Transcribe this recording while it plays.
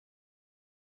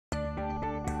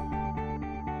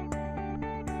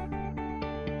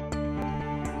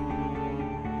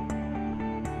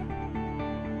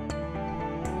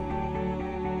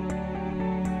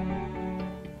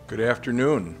Good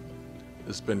afternoon.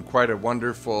 It's been quite a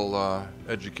wonderful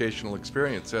educational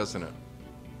experience, hasn't it?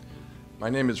 My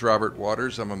name is Robert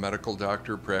Waters. I'm a medical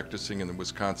doctor practicing in the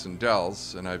Wisconsin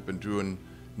Dells, and I've been doing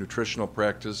nutritional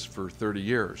practice for 30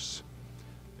 years.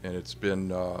 And it's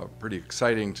been pretty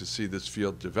exciting to see this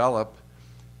field develop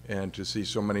and to see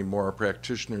so many more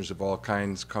practitioners of all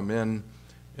kinds come in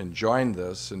and join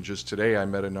this. And just today I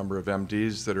met a number of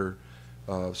MDs that are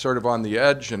sort of on the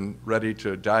edge and ready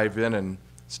to dive in and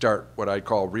start what I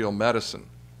call real medicine.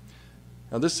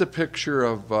 Now this is a picture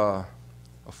of a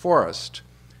forest,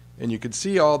 and you can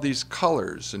see all these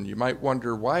colors, and you might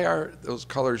wonder, why are those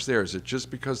colors there? Is it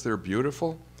just because they're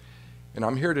beautiful? And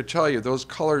I'm here to tell you those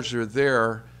colors are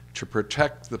there to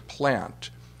protect the plant.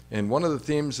 And one of the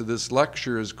themes of this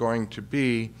lecture is going to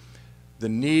be the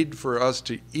need for us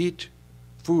to eat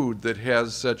food that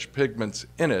has such pigments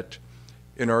in it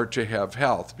in order to have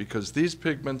health, because these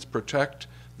pigments protect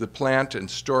the plant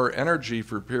and store energy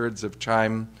for periods of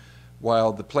time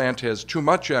while the plant has too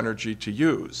much energy to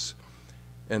use.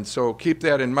 And so keep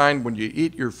that in mind when you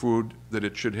eat your food, that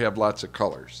it should have lots of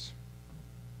colors.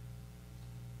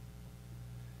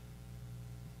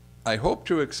 I hope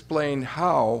to explain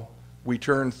how we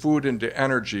turn food into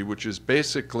energy, which is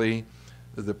basically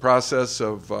the process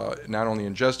of not only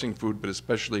ingesting food, but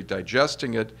especially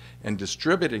digesting it and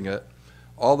distributing it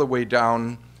all the way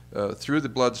down through the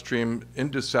bloodstream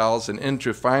into cells and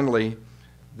into finally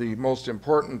the most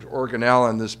important organelle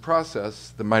in this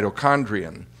process, the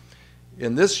mitochondrion.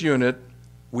 In this unit,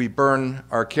 we burn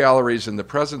our calories in the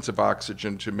presence of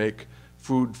oxygen to make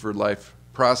food for life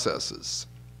processes.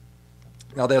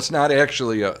 Now that's not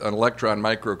actually an electron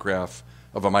micrograph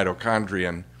of a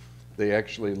mitochondrion. They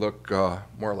actually look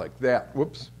more like that.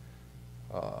 Whoops.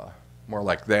 More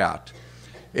like that.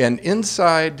 And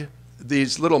inside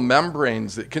these little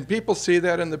membranes, can people see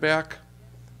that in the back?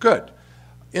 Good.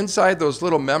 Inside those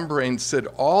little membranes sit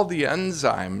all the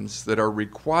enzymes that are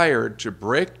required to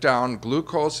break down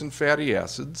glucose and fatty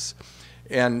acids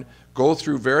and go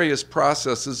through various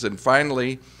processes and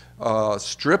finally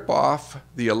strip off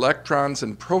the electrons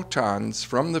and protons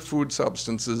from the food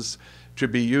substances to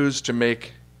be used to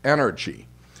make energy.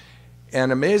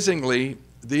 And amazingly,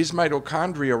 these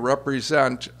mitochondria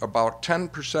represent about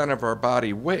 10% of our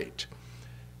body weight.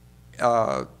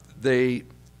 They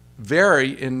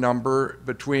vary in number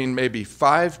between maybe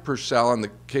 5 per cell in the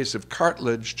case of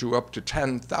cartilage to up to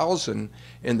 10,000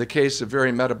 in the case of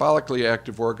very metabolically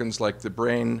active organs like the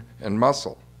brain and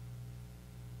muscle.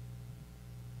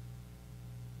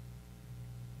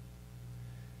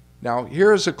 Now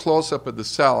here's a close-up of the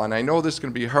cell, and I know this is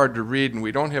going to be hard to read and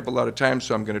we don't have a lot of time,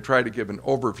 so I'm going to try to give an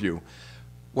overview.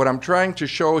 What I'm trying to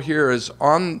show here is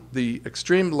on the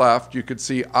extreme left you could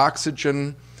see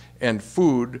oxygen and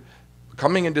food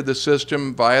coming into the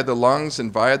system via the lungs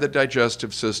and via the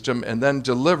digestive system and then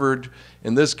delivered,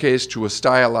 in this case, to a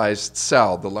stylized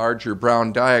cell, the larger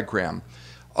brown diagram.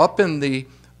 Up in the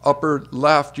upper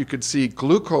left you could see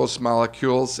glucose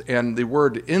molecules and the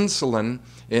word insulin,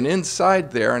 and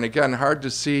inside there, and again hard to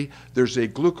see, there's a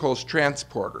glucose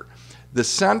transporter. The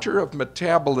center of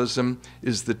metabolism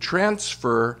is the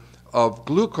transfer of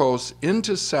glucose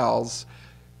into cells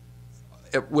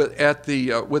with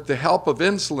the help of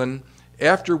insulin,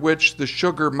 after which the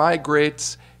sugar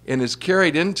migrates and is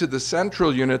carried into the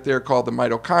central unit there called the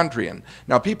mitochondrion.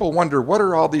 Now people wonder, what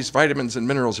are all these vitamins and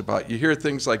minerals about? You hear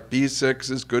things like B6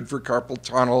 is good for carpal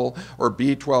tunnel or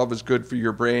B12 is good for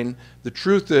your brain. The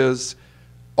truth is,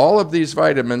 all of these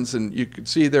vitamins, and you can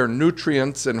see they're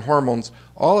nutrients and hormones,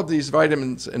 all of these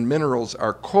vitamins and minerals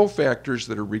are cofactors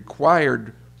that are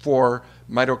required for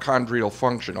mitochondrial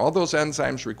function. All those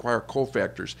enzymes require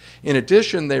cofactors. In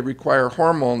addition, they require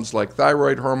hormones like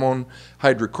thyroid hormone,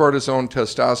 hydrocortisone,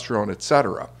 testosterone,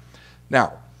 etc.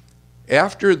 Now,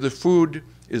 after the food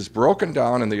is broken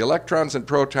down and the electrons and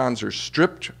protons are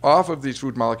stripped off of these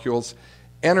food molecules,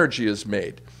 energy is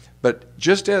made. But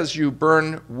just as you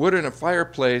burn wood in a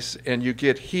fireplace and you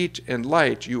get heat and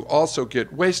light, you also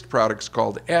get waste products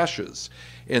called ashes.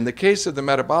 In the case of the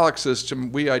metabolic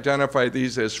system, we identify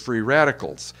these as free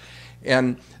radicals.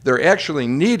 And they're actually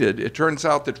needed. It turns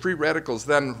out that free radicals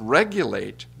then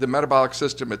regulate the metabolic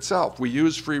system itself. We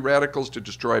use free radicals to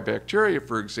destroy bacteria,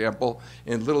 for example,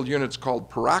 in little units called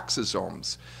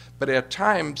peroxisomes. But at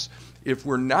times, if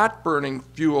we're not burning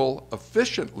fuel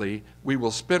efficiently, we will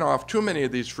spin off too many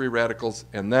of these free radicals,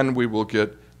 and then we will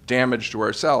get damage to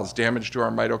our cells, damage to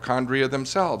our mitochondria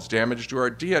themselves, damage to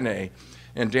our DNA,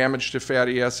 and damage to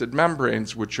fatty acid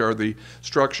membranes, which are the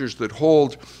structures that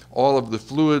hold all of the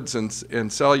fluids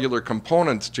and cellular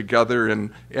components together and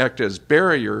act as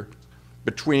barrier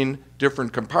between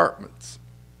different compartments.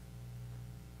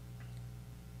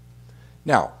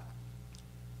 Now,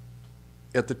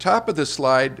 at the top of the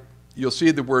slide, you'll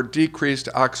see the word decreased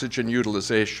oxygen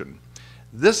utilization.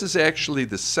 This is actually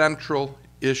the central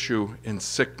issue in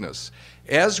sickness.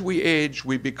 As we age,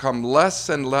 we become less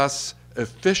and less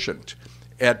efficient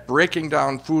at breaking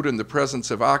down food in the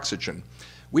presence of oxygen.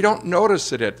 We don't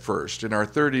notice it at first in our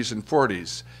 30s and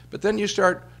 40s, but then you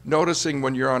start noticing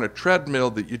when you're on a treadmill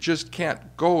that you just can't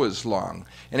go as long.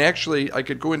 And actually, I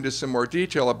could go into some more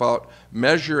detail about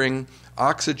measuring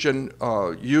oxygen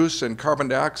use and carbon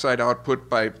dioxide output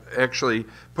by actually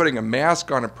putting a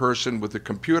mask on a person with a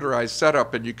computerized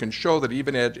setup, and you can show that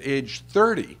even at age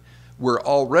 30, we're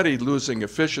already losing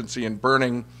efficiency in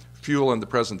burning fuel in the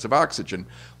presence of oxygen.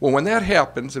 Well, when that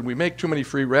happens and we make too many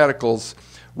free radicals,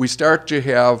 we start to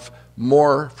have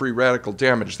more free radical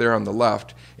damage there on the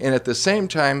left, and at the same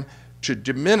time to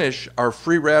diminish our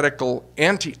free radical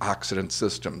antioxidant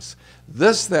systems.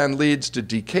 This then leads to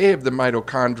decay of the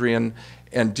mitochondrion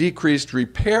and decreased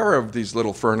repair of these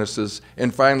little furnaces,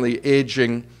 and finally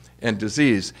aging and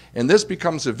disease. And this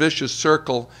becomes a vicious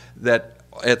circle that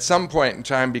at some point in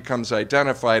time becomes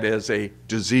identified as a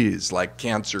disease like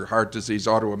cancer, heart disease,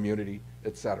 autoimmunity,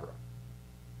 etc.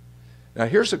 Now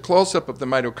here's a close-up of the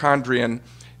mitochondrion,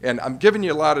 and I'm giving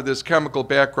you a lot of this chemical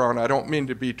background. I don't mean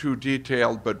to be too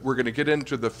detailed, but we're going to get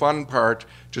into the fun part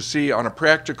to see on a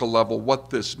practical level what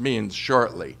this means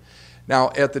shortly. Now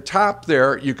at the top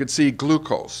there you could see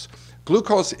glucose.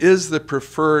 Glucose is the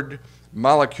preferred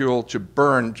molecule to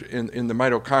burn in the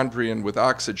mitochondrion with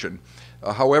oxygen.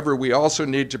 However, we also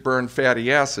need to burn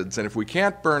fatty acids, and if we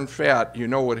can't burn fat, you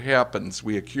know what happens,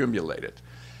 we accumulate it.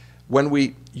 When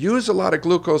we use a lot of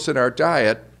glucose in our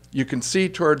diet, you can see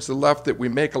towards the left that we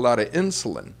make a lot of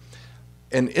insulin.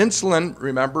 And insulin,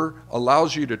 remember,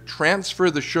 allows you to transfer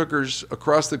the sugars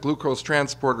across the glucose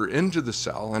transporter into the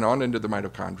cell and on into the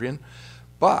mitochondrion.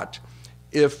 But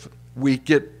if we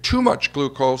get too much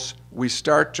glucose, we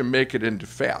start to make it into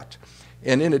fat.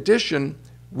 And in addition,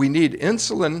 we need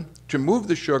insulin to move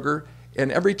the sugar,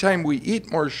 and every time we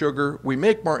eat more sugar, we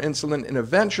make more insulin, and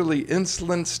eventually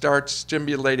insulin starts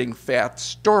stimulating fat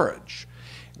storage.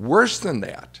 Worse than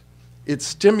that,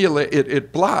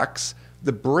 it blocks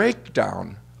the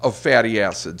breakdown of fatty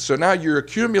acids. So now you're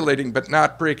accumulating but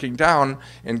not breaking down,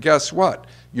 and guess what?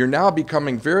 You're now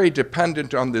becoming very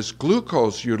dependent on this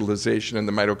glucose utilization in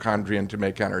the mitochondrion to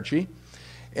make energy.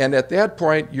 And at that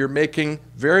point, you're making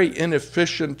very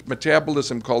inefficient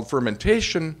metabolism called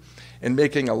fermentation and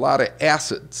making a lot of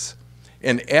acids.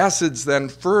 And acids then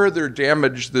further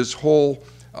damage this whole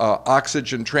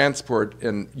oxygen transport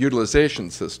and utilization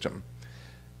system.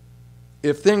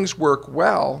 If things work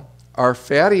well, our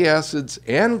fatty acids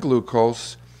and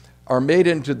glucose are made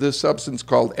into this substance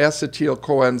called acetyl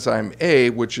coenzyme A,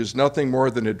 which is nothing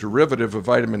more than a derivative of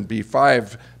vitamin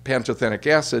B5 pantothenic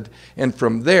acid, and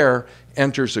from there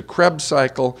enters a Krebs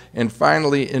cycle and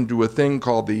finally into a thing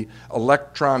called the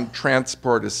electron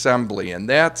transport assembly. And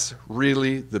that's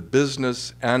really the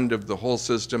business end of the whole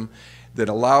system that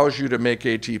allows you to make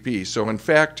ATP. So in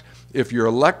fact, if your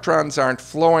electrons aren't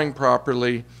flowing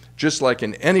properly, just like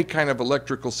in any kind of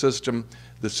electrical system,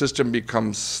 the system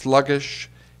becomes sluggish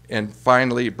and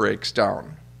finally breaks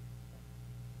down.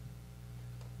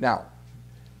 Now,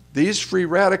 these free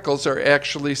radicals are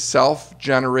actually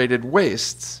self-generated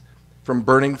wastes from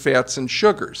burning fats and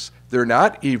sugars. They're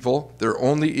not evil. They're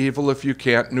only evil if you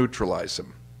can't neutralize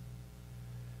them.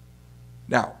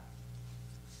 Now,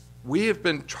 we have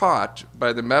been taught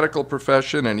by the medical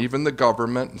profession and even the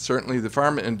government and certainly the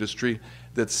pharma industry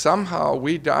that somehow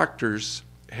we doctors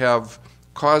have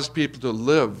caused people to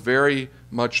live very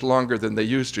much longer than they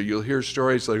used to. You'll hear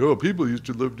stories like, oh, people used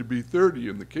to live to be 30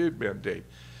 in the caveman day.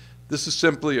 This is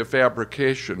simply a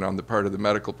fabrication on the part of the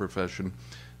medical profession.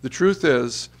 The truth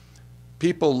is,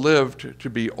 people lived to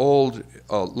be old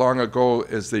long ago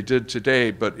as they did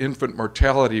today, but infant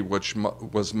mortality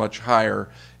was much higher.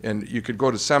 And you could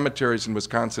go to cemeteries in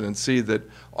Wisconsin and see that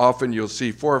often you'll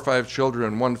see 4 or 5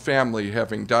 children in one family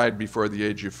having died before the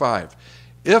age of 5.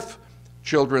 If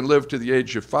children live to the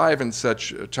age of 5 in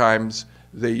such times,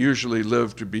 they usually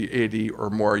live to be 80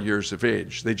 or more years of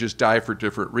age. They just die for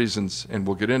different reasons, and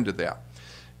we'll get into that.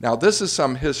 Now, this is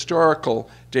some historical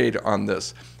data on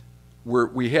this.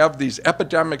 We have these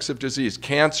epidemics of disease,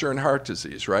 cancer and heart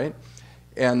disease, right?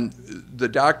 And the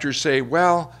doctors say,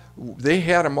 well, they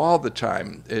had them all the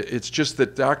time. It's just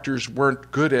that doctors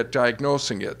weren't good at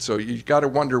diagnosing it. So you got to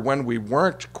wonder when we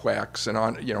weren't quacks and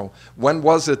when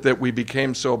was it that we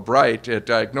became so bright at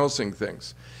diagnosing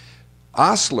things?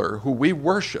 Osler, who we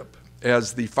worship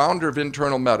as the founder of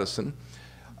internal medicine,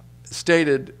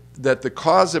 stated that the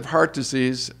cause of heart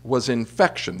disease was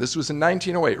infection. This was in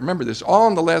 1908. Remember, this all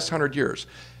in the last 100 years.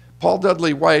 Paul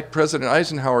Dudley White, President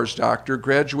Eisenhower's doctor,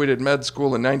 graduated med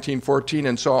school in 1914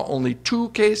 and saw only 2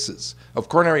 cases of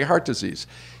coronary heart disease.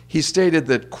 He stated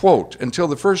that, quote, until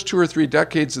the first 2 or 3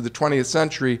 decades of the 20th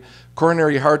century,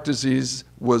 coronary heart disease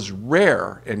was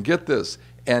rare, and get this,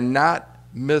 and not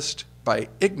missed by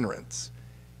ignorance.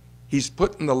 He's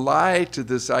putting the lie to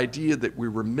this idea that we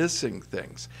were missing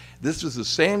things. This is the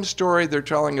same story they're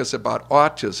telling us about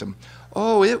autism.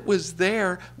 Oh, it was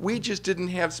there. We just didn't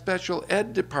have special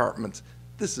ed departments.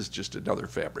 This is just another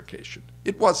fabrication.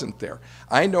 It wasn't there.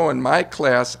 I know in my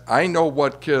class, I know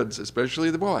what kids, especially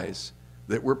the boys,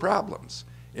 that were problems.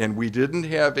 And we didn't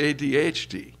have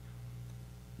ADHD.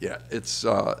 Yeah, it's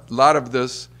a lot of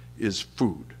this is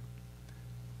food.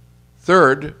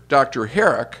 Third, Dr.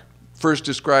 Herrick first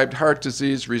described heart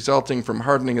disease resulting from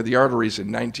hardening of the arteries in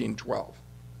 1912.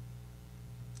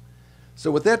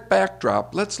 So with that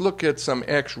backdrop, let's look at some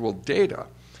actual data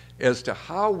as to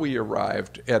how we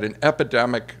arrived at an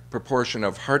epidemic proportion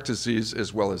of heart disease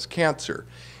as well as cancer.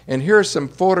 And here are some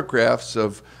photographs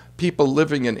of people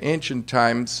living in ancient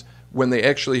times when they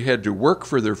actually had to work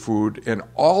for their food, and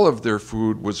all of their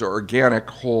food was organic,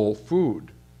 whole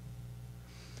food.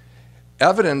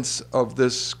 Evidence of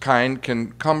this kind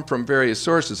can come from various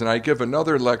sources, and I give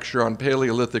another lecture on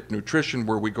Paleolithic nutrition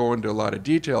where we go into a lot of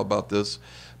detail about this.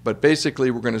 But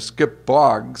basically, we're going to skip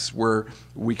bogs where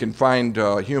we can find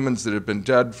humans that have been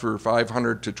dead for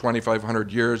 500 to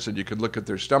 2,500 years, and you can look at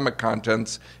their stomach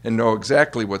contents and know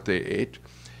exactly what they ate.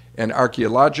 And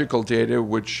archaeological data,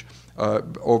 which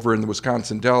over in the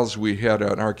Wisconsin Dells, we had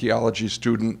an archaeology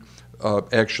student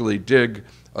actually dig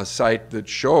a site that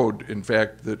showed, in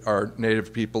fact, that our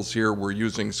native peoples here were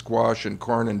using squash and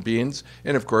corn and beans,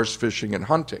 and of course, fishing and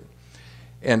hunting.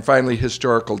 And finally,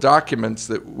 historical documents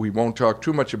that we won't talk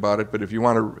too much about it, but if you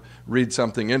want to read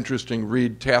something interesting,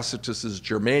 read Tacitus's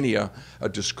Germania, a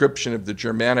description of the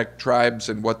Germanic tribes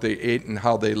and what they ate and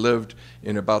how they lived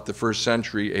in about the 1st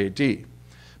century AD.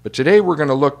 But today we're going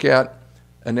to look at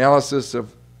analysis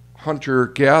of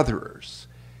hunter-gatherers.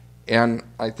 And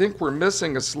I think we're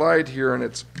missing a slide here, and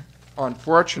it's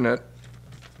unfortunate,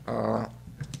 or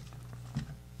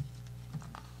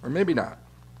maybe not.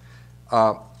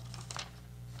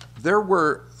 There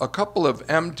were a couple of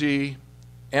MD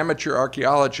amateur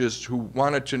archaeologists who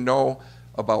wanted to know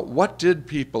about what did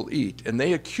people eat, and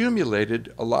they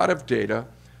accumulated a lot of data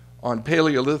on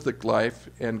Paleolithic life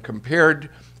and compared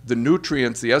the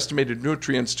nutrients, the estimated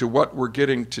nutrients, to what we're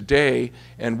getting today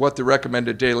and what the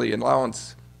recommended daily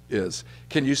allowance is.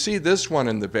 Can you see this one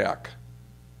in the back?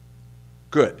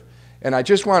 Good. And I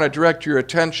just want to direct your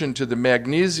attention to the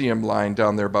magnesium line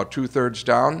down there, about 2/3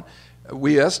 down.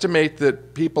 We estimate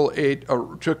that people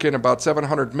took in about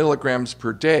 700 milligrams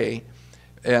per day,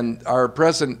 and our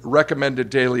present recommended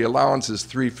daily allowance is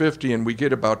 350, and we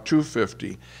get about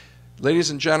 250. Ladies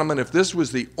and gentlemen, if this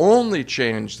was the only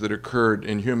change that occurred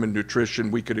in human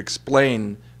nutrition, we could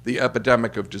explain the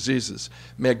epidemic of diseases.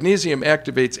 Magnesium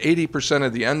activates 80%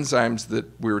 of the enzymes that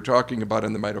we were talking about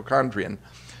in the mitochondria.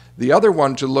 The other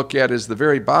one to look at is the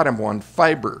very bottom one,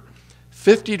 fiber.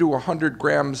 50 to 100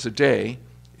 grams a day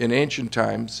in ancient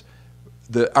times.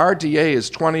 The RDA is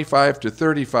 25 to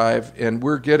 35, and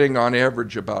we're getting on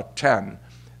average about 10.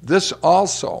 This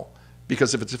also,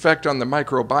 because of its effect on the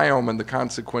microbiome and the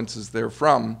consequences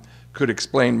therefrom, could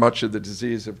explain much of the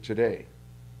disease of today.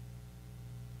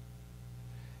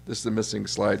 This is the missing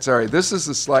slide. Sorry, this is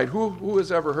the slide. Who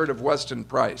has ever heard of Weston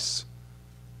Price?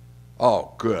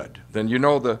 Oh, good. Then you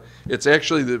know it's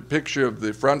actually the picture of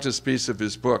the frontispiece of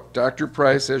his book. Dr.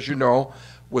 Price, as you know,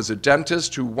 was a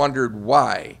dentist who wondered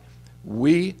why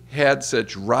we had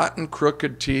such rotten,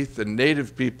 crooked teeth and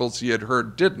native peoples he had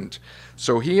heard didn't.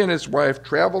 So he and his wife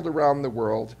traveled around the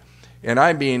world, and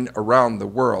I mean around the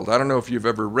world. I don't know if you've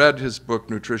ever read his book,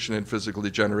 Nutrition and Physical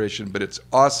Degeneration, but it's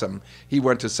awesome. He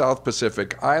went to South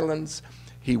Pacific Islands,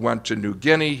 he went to New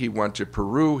Guinea, he went to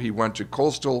Peru, he went to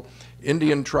coastal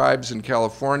Indian tribes in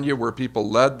California where people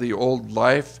led the old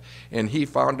life, and he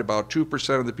found about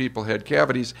 2% of the people had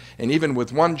cavities. And even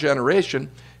with one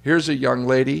generation, here's a young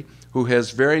lady who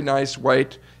has very nice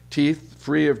white teeth,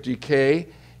 free of decay,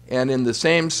 and in the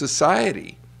same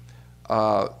society.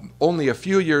 Only a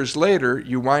few years later,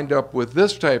 you wind up with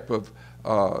this type of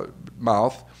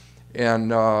mouth,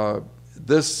 and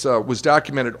this was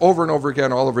documented over and over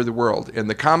again all over the world. And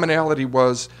the commonality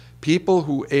was people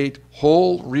who ate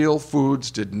whole, real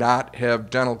foods did not have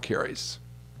dental caries.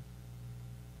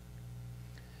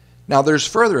 Now, there's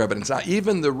further evidence. Now,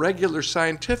 even the regular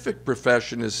scientific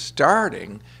profession is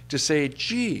starting to say,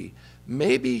 gee,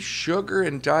 maybe sugar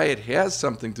and diet has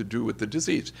something to do with the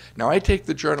disease. Now, I take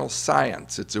the journal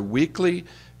Science. It's a weekly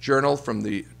journal from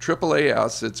the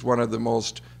AAAS. It's one of the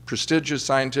most prestigious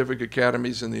scientific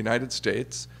academies in the United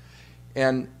States.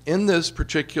 And in this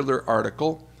particular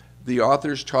article, the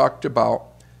authors talked about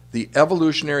the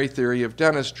evolutionary theory of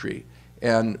dentistry.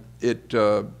 And it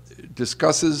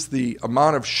discusses the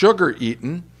amount of sugar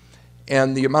eaten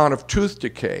and the amount of tooth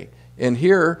decay. And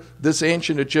here, this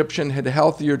ancient Egyptian had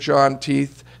healthier jaw and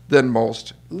teeth than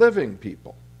most living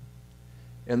people.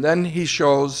 And then he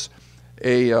shows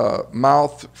a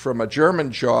mouth from a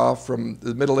German jaw from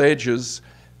the Middle Ages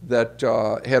that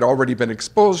had already been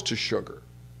exposed to sugar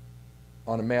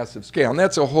on a massive scale. And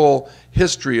that's a whole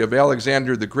history of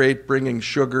Alexander the Great bringing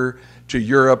sugar to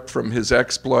Europe from his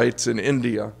exploits in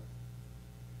India.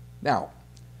 Now,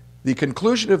 the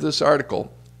conclusion of this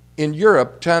article, in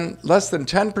Europe, less than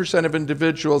 10% of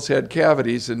individuals had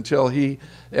cavities until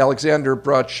Alexander,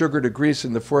 brought sugar to Greece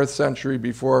in the 4th century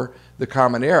before the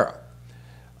Common Era.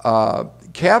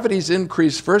 Cavities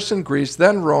increased first in Greece,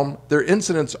 then Rome. Their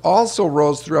incidence also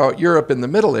rose throughout Europe in the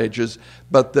Middle Ages,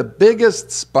 but the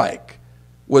biggest spike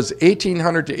was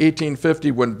 1800 to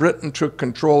 1850 when Britain took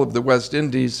control of the West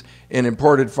Indies and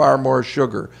imported far more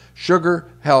sugar. Sugar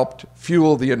helped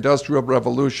fuel the Industrial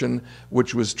Revolution,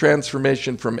 which was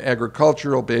transformation from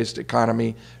agricultural-based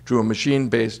economy to a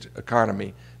machine-based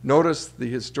economy. Notice the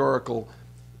historical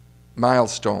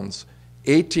milestones.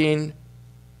 1800,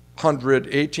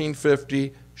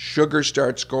 1850, sugar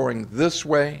starts going this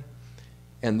way,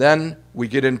 and then we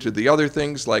get into the other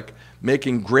things like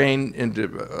making grain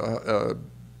into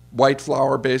white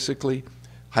flour, basically,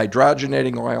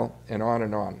 hydrogenating oil, and on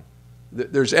and on.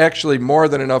 There's actually more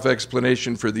than enough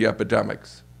explanation for the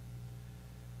epidemics.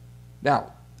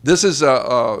 Now, this is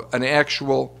an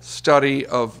actual study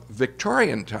of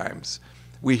Victorian times.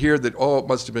 We hear that, oh, it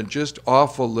must have been just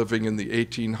awful living in the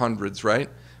 1800s, right?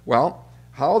 Well,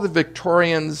 how the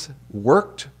Victorians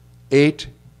worked, ate,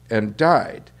 and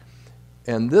died.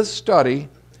 And this study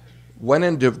went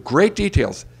into great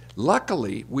details.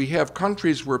 Luckily, we have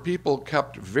countries where people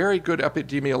kept very good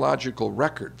epidemiological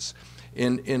records.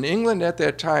 In England at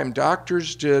that time,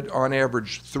 doctors did on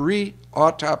average 3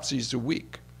 autopsies a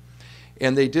week.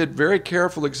 And they did very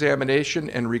careful examination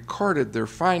and recorded their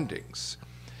findings.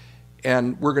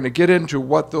 And we're going to get into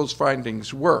what those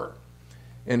findings were.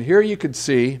 And here you can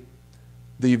see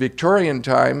the Victorian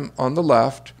time on the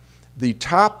left. The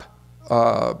top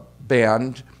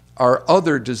band are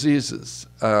other diseases,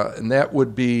 and that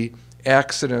would be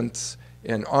accidents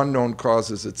and unknown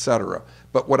causes, etc.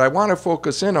 But what I want to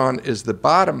focus in on is the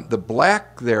bottom, the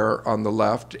black there on the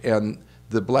left and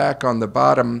the black on the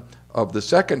bottom of the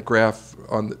second graph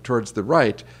towards the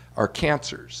right are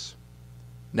cancers.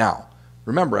 Now,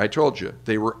 remember I told you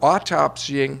they were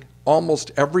autopsying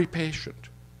almost every patient,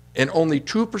 and only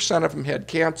 2% of them had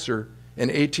cancer in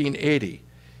 1880.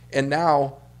 And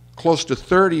now close to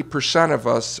 30% of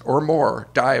us or more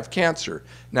die of cancer.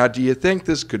 Now, do you think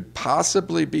this could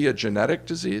possibly be a genetic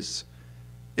disease?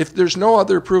 If there's no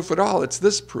other proof at all, it's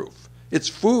this proof. It's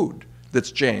food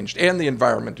that's changed, and the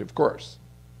environment, of course.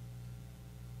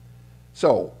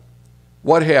 So,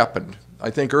 what happened?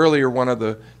 I think earlier one of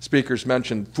the speakers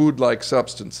mentioned food-like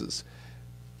substances.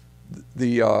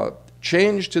 The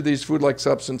change to these food-like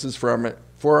substances from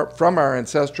our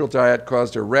ancestral diet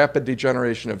caused a rapid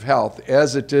degeneration of health,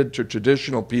 as it did to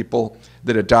traditional people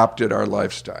that adopted our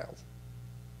lifestyle.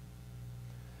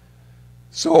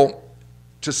 So,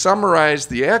 to summarize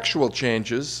the actual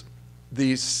changes,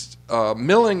 the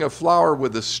milling of flour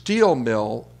with a steel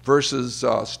mill versus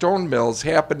stone mills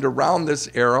happened around this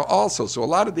era also. So a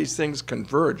lot of these things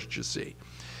converged, you see.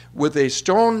 With a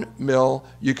stone mill,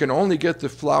 you can only get the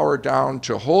flour down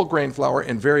to whole grain flour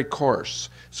and very coarse.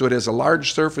 So it has a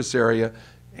large surface area.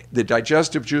 The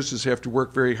digestive juices have to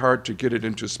work very hard to get it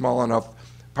into small enough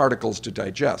particles to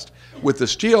digest. With the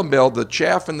steel mill, the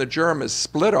chaff and the germ is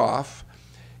split off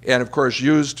and, of course,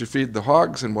 used to feed the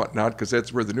hogs and whatnot, because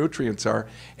that's where the nutrients are.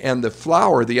 And the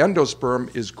flour, the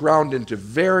endosperm, is ground into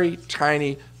very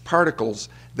tiny particles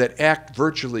that act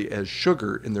virtually as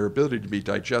sugar in their ability to be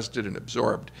digested and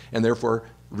absorbed, and therefore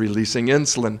releasing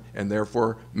insulin, and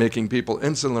therefore making people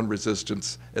insulin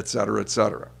resistant, et cetera, et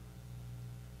cetera.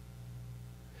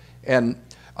 And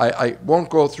I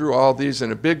won't go through all these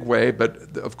in a big way,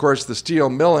 but of course the steel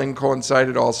milling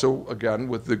coincided also, again,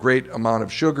 with the great amount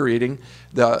of sugar eating,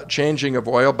 the changing of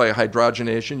oil by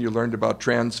hydrogenation. You learned about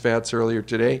trans fats earlier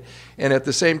today. And at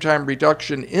the same time,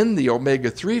 reduction in the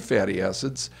omega-3 fatty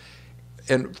acids.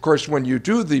 And of course, when you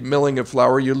do the milling of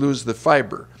flour, you lose the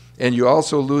fiber. And you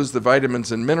also lose the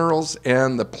vitamins and minerals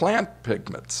and the plant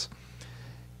pigments.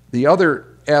 The other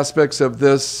aspects of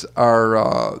this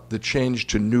are the change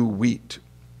to new wheat.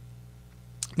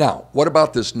 Now, what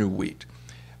about this new wheat?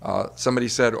 Somebody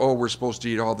said, oh, we're supposed to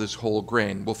eat all this whole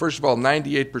grain. Well, first of all,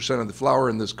 98% of the flour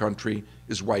in this country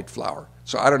is white flour.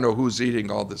 So I don't know who's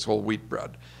eating all this whole wheat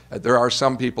bread. There are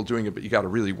some people doing it, but you got to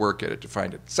really work at it to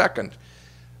find it. Second,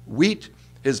 wheat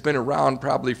has been around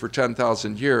probably for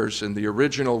 10,000 years, and the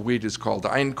original wheat is called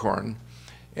einkorn.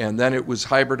 And then it was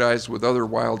hybridized with other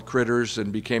wild critters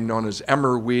and became known as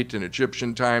emmer wheat in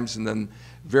Egyptian times, and then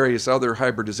various other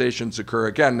hybridizations occur,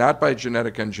 again, not by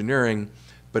genetic engineering,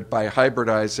 but by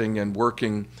hybridizing and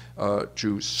working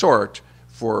to sort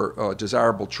for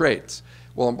desirable traits.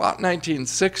 Well, in about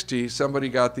 1960, somebody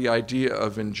got the idea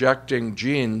of injecting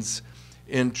genes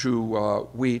into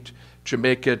wheat to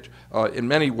make it, in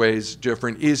many ways,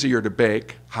 different, easier to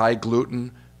bake, high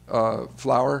gluten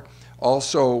flour.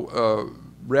 Also,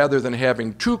 rather than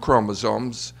having 2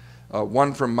 chromosomes,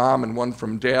 one from mom and one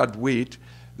from dad wheat,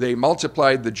 they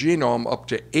multiplied the genome up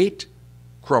to 8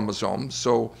 chromosomes.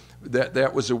 So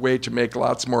that was a way to make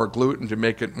lots more gluten to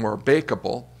make it more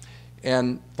bakeable.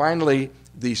 And finally,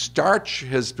 the starch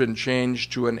has been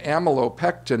changed to an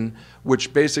amylopectin,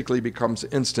 which basically becomes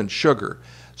instant sugar.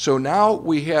 So now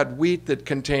we had wheat that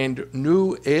contained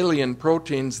new alien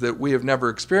proteins that we have never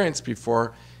experienced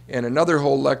before, and another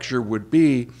whole lecture would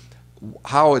be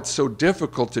how it's so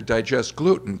difficult to digest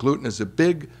gluten. Gluten is a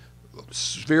big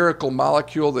spherical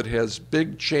molecule that has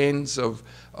big chains of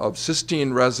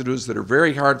cysteine residues that are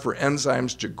very hard for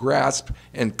enzymes to grasp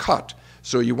and cut.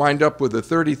 So you wind up with a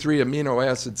 33 amino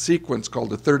acid sequence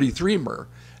called a 33mer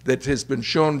that has been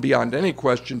shown beyond any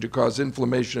question to cause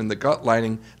inflammation in the gut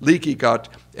lining, leaky gut,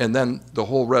 and then the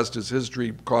whole rest is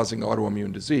history, causing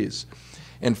autoimmune disease.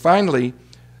 And finally,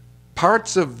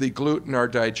 parts of the gluten are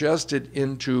digested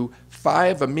into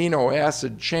 5 amino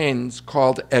acid chains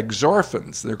called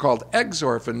exorphins. They're called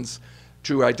exorphins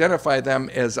to identify them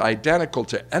as identical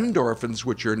to endorphins,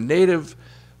 which are native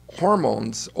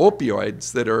hormones,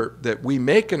 opioids, that we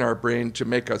make in our brain to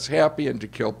make us happy and to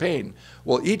kill pain.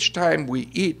 Well, each time we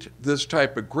eat this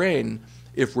type of grain,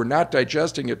 if we're not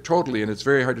digesting it totally, and it's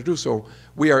very hard to do so,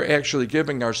 we are actually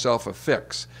giving ourselves a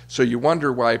fix. So you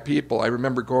wonder why people, I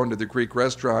remember going to the Greek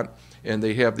restaurant, and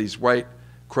they have these white,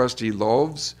 crusty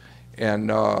loaves, and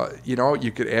you know,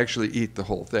 you could actually eat the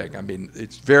whole thing. I mean,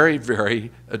 it's very,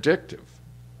 very addictive.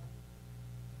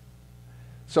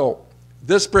 So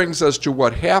this brings us to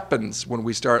what happens when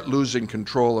we start losing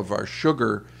control of our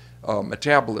sugar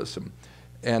metabolism.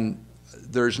 And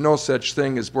there's no such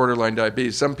thing as borderline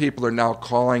diabetes. Some people are now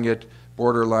calling it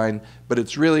borderline, but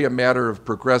it's really a matter of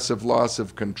progressive loss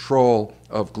of control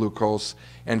of glucose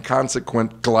and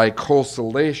consequent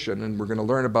glycosylation, and we're going to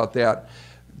learn about that,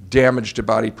 damage to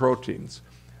body proteins.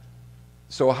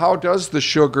 So how does the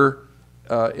sugar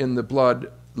in the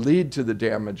blood lead to the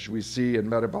damage we see in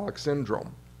metabolic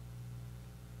syndrome?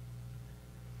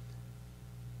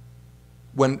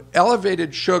 When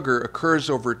elevated sugar occurs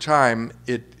over time,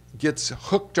 it gets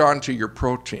hooked onto your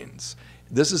proteins.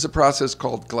 This is a process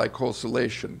called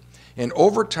glycosylation. And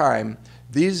over time,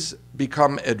 these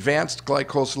become advanced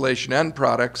glycosylation end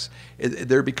products.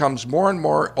 There becomes more and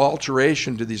more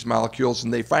alteration to these molecules,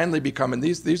 and they finally become, and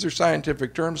these are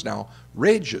scientific terms now,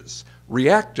 RAGEs,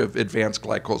 reactive advanced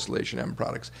glycosylation end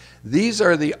products. These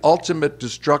are the ultimate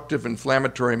destructive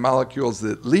inflammatory molecules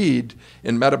that lead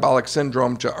in metabolic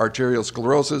syndrome to arterial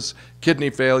sclerosis, kidney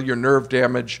failure, nerve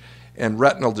damage, and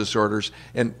retinal disorders.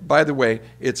 And by the way,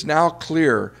 it's now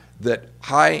clear that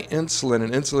high insulin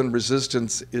and insulin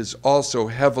resistance is also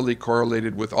heavily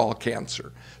correlated with all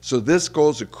cancer. So this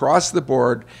goes across the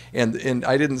board, and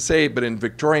I didn't say, but in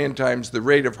Victorian times, the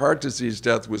rate of heart disease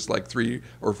death was like 3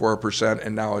 or 4%,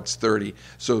 and now it's 30.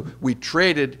 So we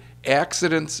traded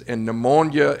accidents and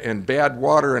pneumonia and bad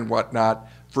water and whatnot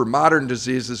for modern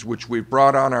diseases, which we've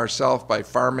brought on ourselves by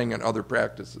farming and other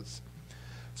practices.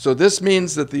 So this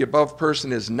means that the above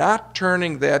person is not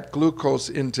turning that glucose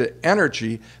into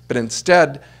energy, but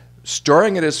instead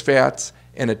storing it as fats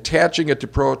and attaching it to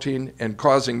protein and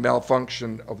causing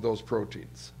malfunction of those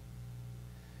proteins.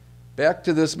 Back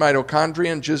to this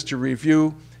mitochondrion, just to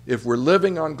review, if we're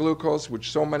living on glucose, which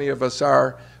so many of us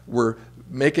are, we're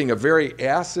making a very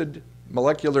acid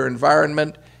molecular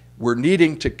environment. We're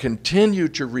needing to continue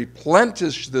to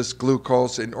replenish this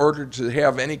glucose in order to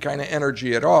have any kind of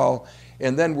energy at all.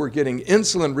 And then we're getting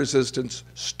insulin resistance,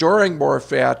 storing more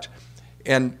fat,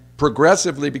 and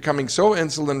progressively becoming so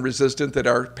insulin resistant that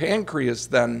our pancreas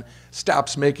then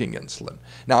stops making insulin.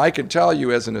 Now, I can tell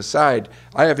you as an aside,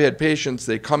 I have had patients,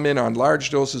 they come in on large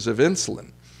doses of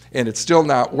insulin, and it's still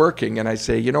not working, and I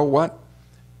say, you know what?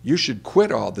 You should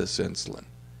quit all this insulin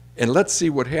and let's see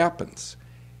what happens.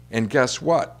 And guess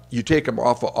what? You take them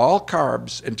off of all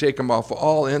carbs and take them off of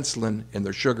all insulin, and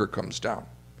their sugar comes down.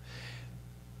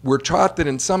 We're taught that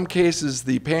in some cases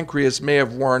the pancreas may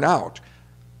have worn out.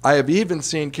 I have even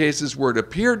seen cases where it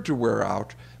appeared to wear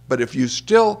out, but if you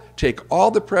still take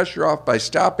all the pressure off by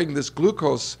stopping this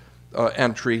glucose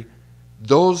entry,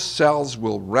 those cells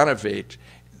will renovate.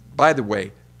 By the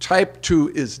way, type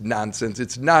 2 is nonsense.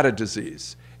 It's not a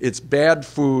disease. It's bad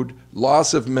food,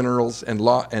 loss of minerals, and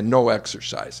no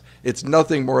exercise. It's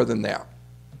nothing more than that.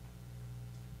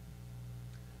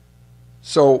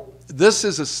 So this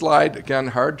is a slide, again,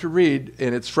 hard to read,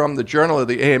 and it's from the Journal of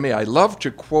the AMA. I love to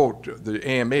quote the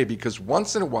AMA because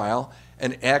once in a while,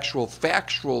 an actual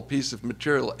factual piece of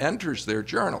material enters their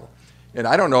journal. And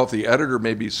I don't know if the editor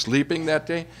may be sleeping that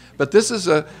day, but this is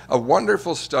a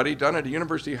wonderful study done at a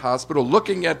university hospital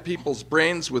looking at people's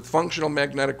brains with functional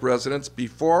magnetic resonance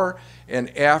before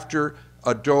and after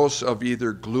a dose of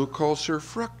either glucose or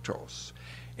fructose.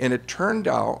 And it turned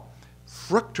out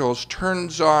fructose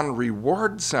turns on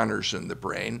reward centers in the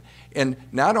brain and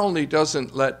not only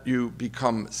doesn't let you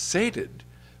become sated,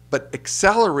 but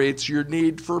accelerates your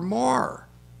need for more.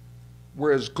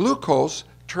 Whereas glucose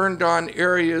turned on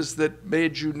areas that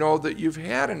made you know that you've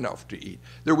had enough to eat.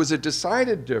 There was a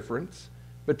decided difference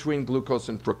between glucose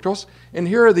and fructose, and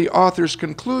here are the author's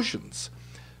conclusions.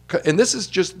 And this is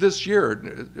just this year,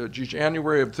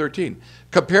 January of 13.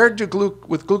 Compared to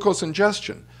with glucose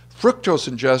ingestion, fructose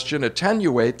ingestion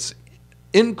attenuates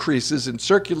increases in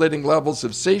circulating levels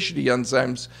of satiety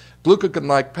enzymes,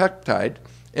 glucagon-like peptide,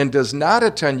 and does not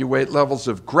attenuate levels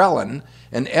of ghrelin,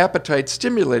 an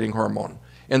appetite-stimulating hormone.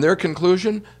 And their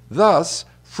conclusion, thus,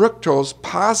 fructose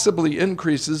possibly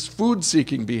increases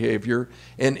food-seeking behavior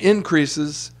and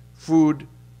increases food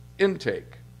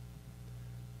intake.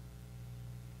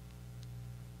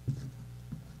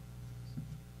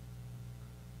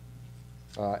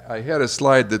 I had a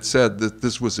slide that said that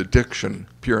this was addiction,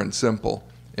 pure and simple,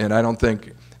 and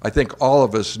I think all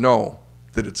of us know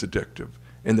that it's addictive,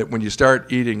 and that when you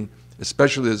start eating,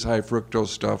 especially this high fructose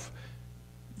stuff,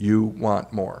 you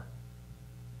want more.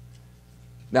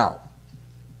 Now,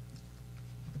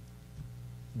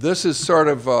 this is sort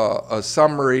of a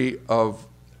summary of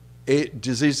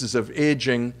diseases of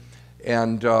aging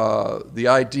and the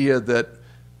idea that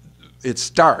it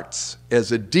starts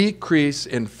as a decrease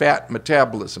in fat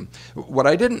metabolism. What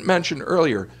I didn't mention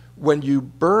earlier, when you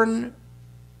burn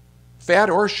fat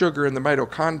or sugar in the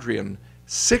mitochondrion,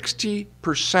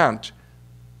 60%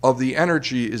 of the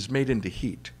energy is made into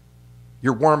heat.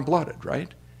 You're warm-blooded,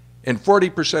 right? And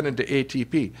 40% into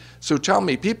ATP. So tell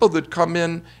me, people that come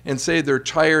in and say they're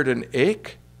tired and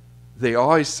ache, they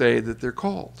always say that they're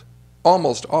cold.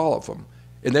 Almost all of them.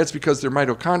 And that's because their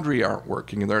mitochondria aren't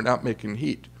working and they're not making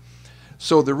heat.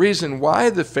 So the reason why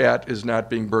the fat is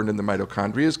not being burned in the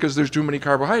mitochondria is because there's too many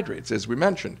carbohydrates, as we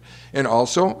mentioned. And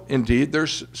also, indeed,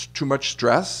 there's too much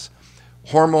stress,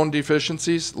 hormone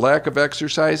deficiencies, lack of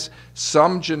exercise,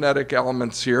 some genetic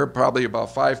elements here, probably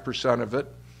about 5% of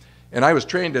it. And I was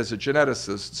trained as a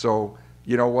geneticist, so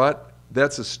you know what?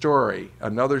 That's a story,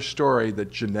 another story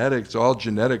that genetics, all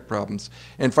genetic problems.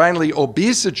 And finally,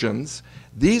 obesogens.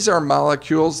 These are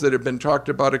molecules that have been talked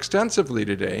about extensively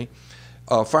today.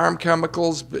 Farm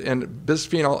chemicals and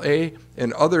bisphenol A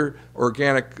and other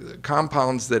organic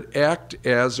compounds that act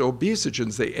as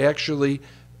obesogens. They actually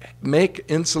make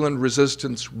insulin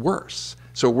resistance worse.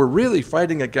 So we're really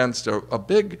fighting against a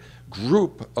big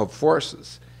group of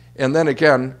forces. And then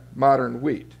again, modern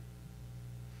wheat.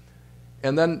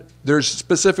 And then there's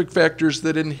specific factors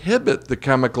that inhibit the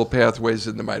chemical pathways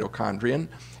in the mitochondrion,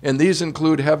 and these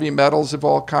include heavy metals of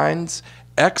all kinds,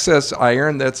 excess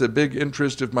iron. That's a big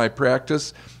interest of my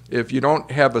practice. If you don't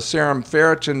have a serum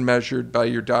ferritin measured by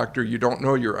your doctor, you don't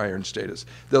know your iron status.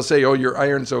 They'll say, oh, your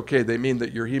iron's okay. They mean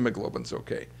that your hemoglobin's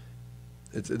okay.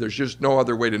 There's just no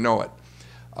other way to know it.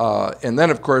 And then,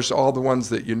 of course, all the ones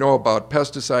that you know about,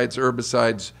 pesticides,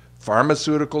 herbicides,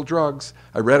 pharmaceutical drugs.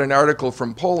 I read an article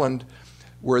from Poland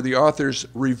where the authors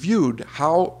reviewed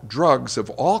how drugs of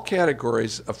all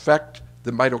categories affect the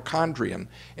mitochondrion.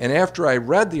 And after I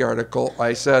read the article,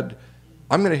 I said,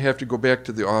 I'm going to have to go back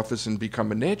to the office and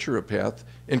become a naturopath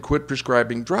and quit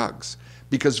prescribing drugs,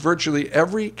 because virtually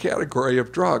every category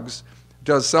of drugs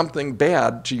does something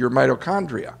bad to your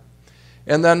mitochondria.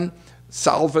 And then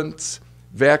solvents,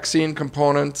 vaccine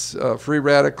components, free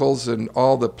radicals, and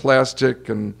all the plastic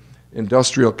and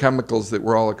industrial chemicals that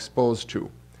we're all exposed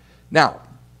to. Now,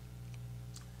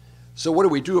 so what do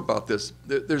we do about this?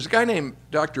 There's a guy named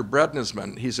Dr.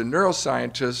 Brednesman. He's a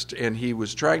neuroscientist, and he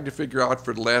was trying to figure out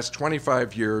for the last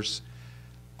 25 years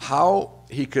how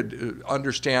he could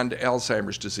understand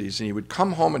Alzheimer's disease. And he would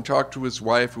come home and talk to his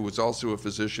wife, who was also a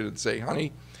physician, and say,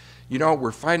 honey, you know,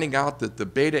 we're finding out that the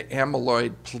beta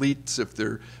amyloid pleats, if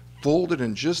they're folded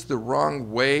in just the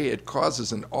wrong way, it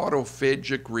causes an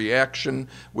autophagic reaction,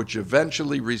 which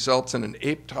eventually results in an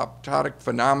apoptotic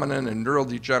phenomenon and neural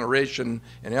degeneration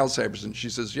and Alzheimer's. And she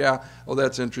says, yeah, well,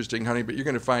 that's interesting, honey, but you're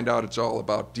going to find out it's all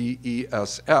about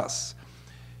DESS.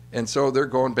 And so they're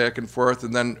going back and forth.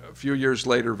 And then a few years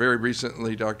later, very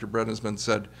recently, Dr. Brennesman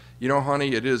said, you know,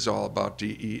 honey, it is all about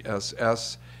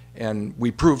DESS. And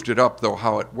we proved it up, though,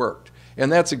 how it worked. And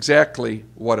that's exactly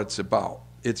what it's about.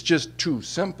 It's just too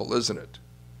simple, isn't it?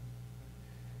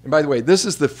 And by the way, this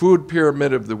is the food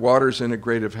pyramid of the Waters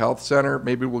Integrative Health Center.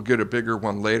 Maybe we'll get a bigger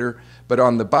one later. But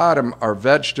on the bottom are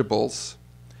vegetables,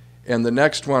 and the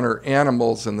next one are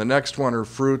animals, and the next one are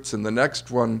fruits, and the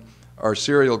next one are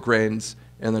cereal grains,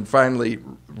 and then finally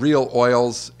real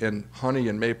oils and honey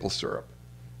and maple syrup.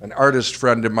 An artist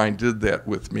friend of mine did that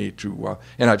with me,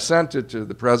 and I've sent it to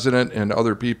the president and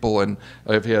other people, and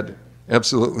I've had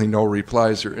absolutely no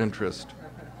replies or interest.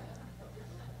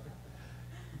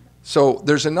 So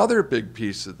there's another big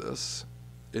piece of this.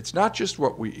 It's not just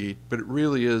what we eat, but it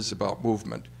really is about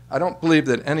movement. I don't believe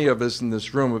that any of us in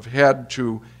this room have had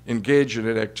to engage in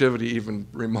an activity even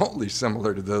remotely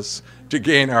similar to this to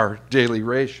gain our daily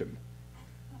ration.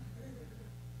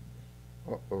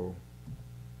 Uh-oh.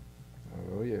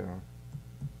 Oh, yeah.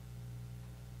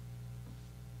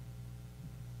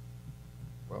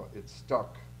 Well, it's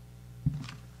stuck.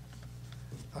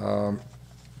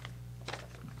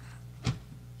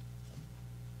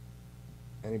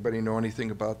 Anybody know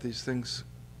anything about these things?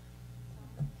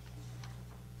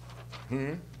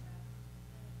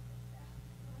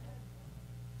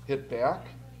 Hit back?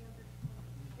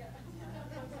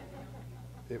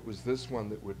 It was this one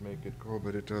that would make it go,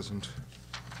 but it doesn't.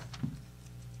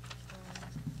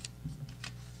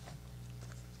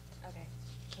 Okay,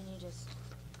 can you just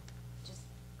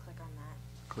click on that?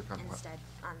 Click on what? Instead,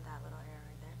 on that little arrow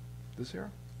right there. This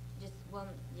arrow? Well,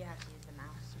 you have to use the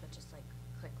mouse, but just like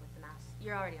click with the mouse.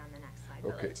 You're already on the next slide, but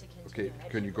Okay, like to continue. okay.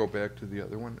 Can you go back to the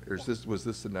other one? Or was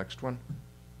this the next one?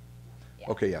 Yeah.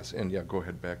 Okay, yes, and yeah, go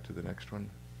ahead back to the next one,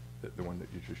 the one that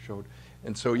you just showed.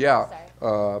 And so, yeah,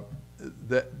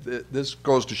 this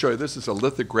goes to show you, this is a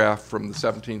lithograph from the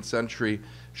 17th century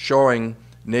showing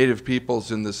native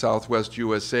peoples in the southwest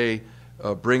USA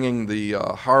bringing the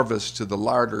harvest to the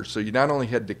larder. So you not only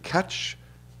had to catch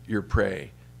your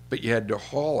prey, but you had to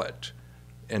haul it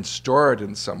and store it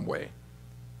in some way.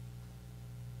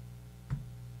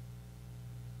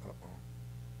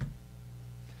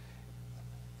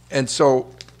 And so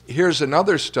here's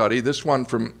another study, this one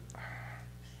from,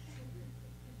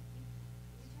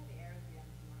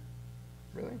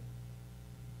 really?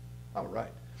 All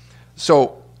right.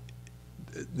 So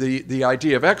the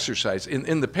idea of exercise,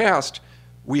 in the past,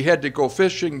 we had to go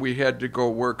fishing, we had to go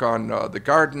work on the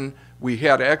garden, we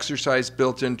had exercise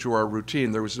built into our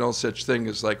routine. There was no such thing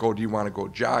as like, oh, do you want to go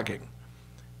jogging?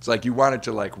 It's like you wanted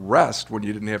to like rest when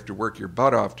you didn't have to work your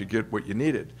butt off to get what you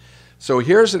needed. So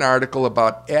here's an article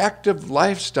about active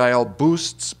lifestyle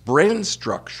boosts brain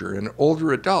structure in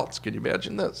older adults. Can you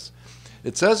imagine this?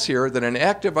 It says here that an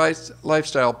active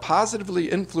lifestyle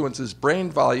positively influences brain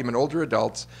volume in older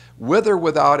adults with or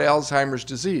without Alzheimer's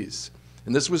disease.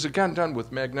 And this was again done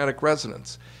with magnetic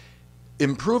resonance.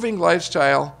 Improving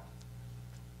lifestyle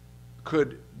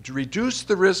could reduce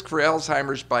the risk for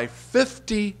Alzheimer's by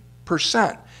 50%.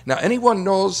 Now, anyone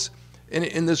knows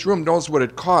in this room knows what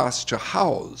it costs to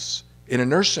house in a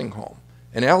nursing home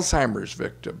an Alzheimer's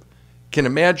victim. Can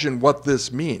imagine what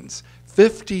this means.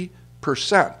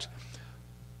 50%,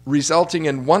 resulting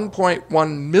in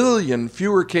 1.1 million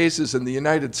fewer cases in the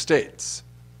United States.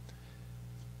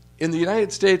 In the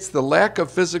United States, the lack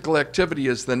of physical activity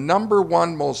is the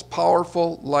 #1 most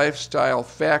powerful lifestyle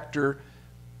factor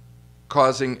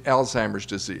causing Alzheimer's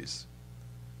disease.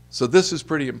 So this is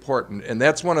pretty important, and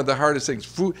that's one of the hardest things.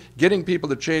 Getting people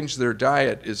to change their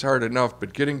diet is hard enough,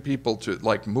 but getting people to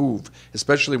like move,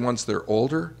 especially once they're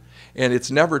older, and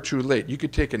it's never too late. You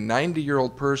could take a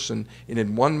 90-year-old person and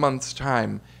in 1 month's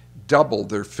time double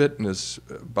their fitness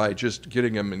by just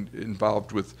getting them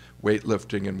involved with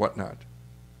weightlifting and whatnot.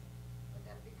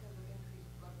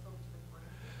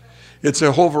 It's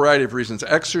a whole variety of reasons.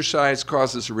 Exercise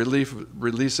causes a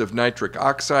release of nitric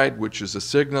oxide, which is a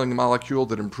signaling molecule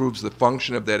that improves the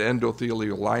function of that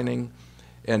endothelial lining.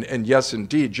 And yes,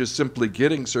 indeed, just simply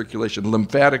getting circulation,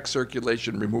 lymphatic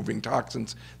circulation, removing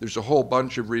toxins, there's a whole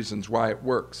bunch of reasons why it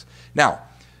works. Now,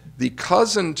 the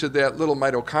cousin to that little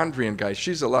mitochondrian guy,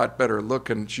 she's a lot better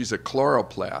looking. She's a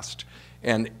chloroplast.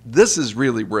 And this is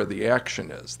really where the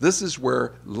action is. This is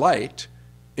where light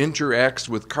interacts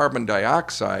with carbon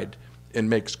dioxide and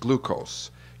makes glucose,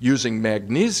 using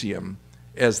magnesium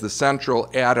as the central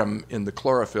atom in the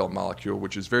chlorophyll molecule,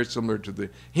 which is very similar to the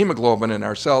hemoglobin in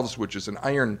ourselves, which is an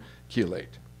iron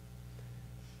chelate.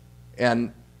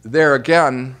 And there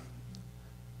again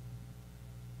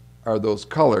are those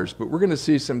colors, but we're going to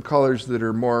see some colors that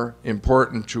are more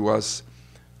important to us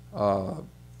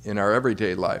in our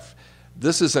everyday life.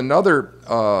 This is another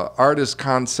artist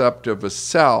concept of a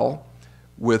cell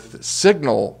with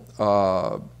signal,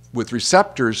 with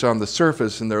receptors on the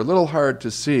surface, and they're a little hard to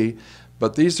see,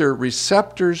 but these are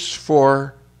receptors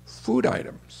for food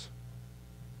items.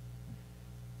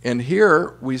 And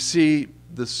here we see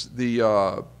this,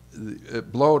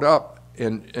 it blowed up,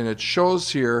 and it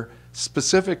shows here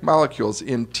specific molecules.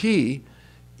 In tea,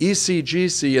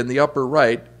 ECGC in the upper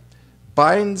right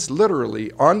binds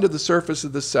literally onto the surface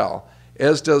of the cell,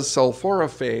 as does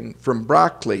sulforaphane from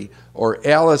broccoli or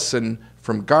allicin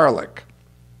from garlic.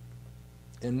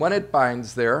 And when it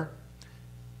binds there,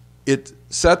 it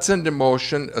sets into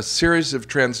motion a series of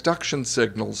transduction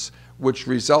signals which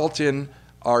result in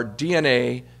our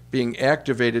DNA being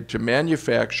activated to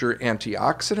manufacture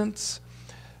antioxidants,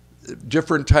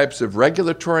 different types of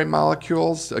regulatory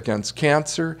molecules against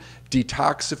cancer,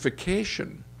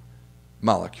 detoxification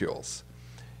molecules,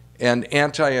 and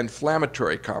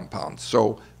anti-inflammatory compounds.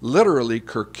 So literally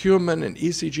curcumin and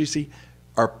ECGC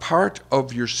are part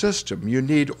of your system. You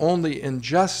need only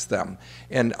ingest them.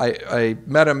 And I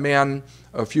met a man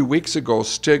a few weeks ago,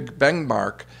 Stig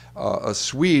Bengmark, a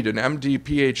Swede, an MD,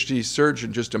 PhD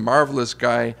surgeon, just a marvelous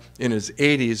guy in his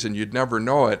 80s, and you'd never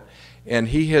know it. And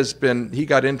he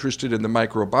got interested in the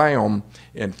microbiome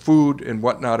and food and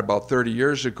whatnot about 30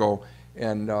 years ago.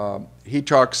 And he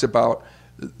talks about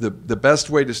the best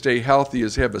way to stay healthy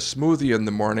is have a smoothie in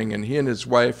the morning, and he and his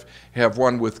wife have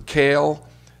one with kale,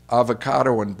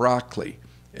 avocado, and broccoli.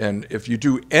 And if you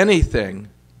do anything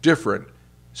different,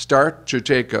 start to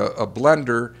take a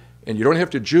blender, and you don't have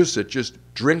to juice it, just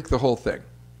drink the whole thing.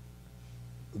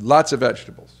 Lots of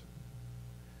vegetables.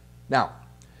 Now,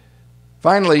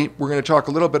 finally, we're going to talk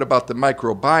a little bit about the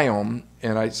microbiome,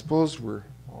 and I suppose we're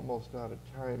almost out of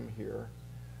time here.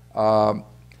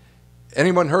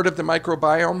 Anyone heard of the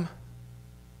microbiome?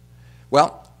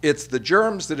 Well, it's the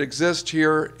germs that exist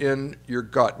here in your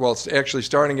gut. Well, it's actually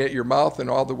starting at your mouth and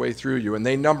all the way through you, and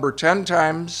they number 10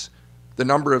 times the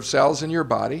number of cells in your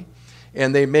body,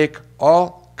 and they make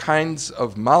all kinds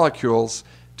of molecules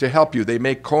to help you. They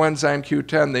make coenzyme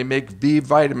Q10, they make B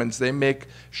vitamins, they make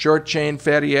short-chain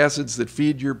fatty acids that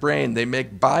feed your brain, they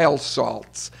make bile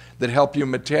salts that help you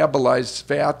metabolize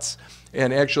fats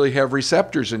and actually have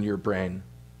receptors in your brain.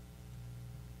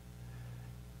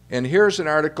 And here's an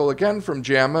article again from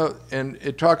JAMA, and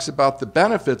it talks about the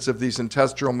benefits of these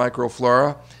intestinal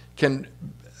microflora can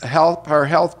help our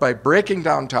health by breaking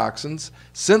down toxins,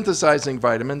 synthesizing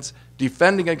vitamins,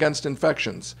 defending against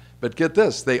infections. But get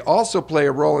this, they also play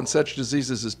a role in such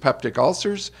diseases as peptic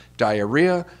ulcers,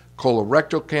 diarrhea,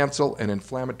 colorectal cancer, and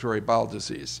inflammatory bowel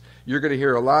disease. You're going to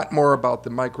hear a lot more about the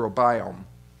microbiome.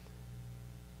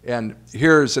 And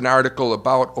here's an article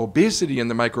about obesity in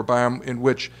the microbiome in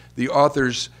which the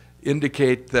authors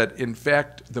indicate that, in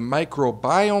fact, the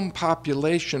microbiome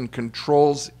population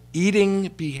controls eating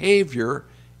behavior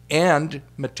and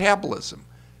metabolism.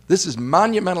 This is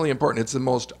monumentally important. It's the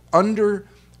most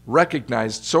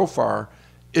under-recognized so far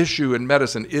issue in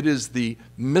medicine. It is the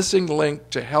missing link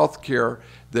to healthcare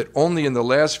that only in the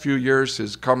last few years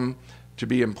has come to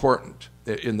be important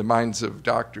in the minds of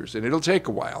doctors, and it'll take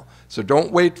a while. So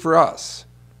don't wait for us.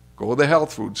 Go to the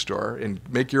health food store and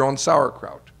make your own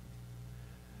sauerkraut.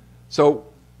 So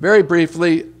very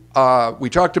briefly, we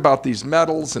talked about these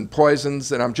metals and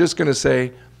poisons, and I'm just going to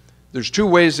say there's two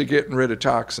ways of getting rid of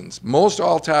toxins. Most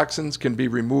all toxins can be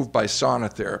removed by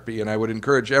sauna therapy, and I would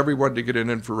encourage everyone to get an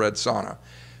infrared sauna.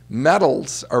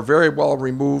 Metals are very well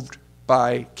removed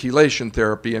by chelation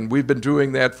therapy, and we've been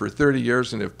doing that for 30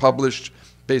 years and have published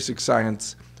basic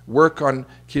science work on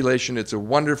chelation. It's a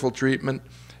wonderful treatment.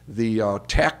 The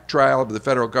TAC trial of the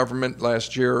federal government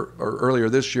last year, or earlier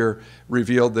this year,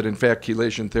 revealed that in fact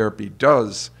chelation therapy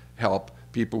does help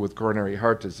people with coronary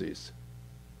heart disease.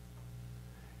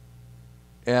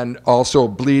 And also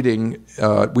bleeding,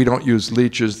 we don't use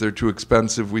leeches, they're too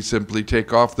expensive. We simply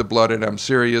take off the blood, and I'm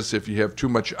serious, if you have too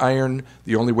much iron,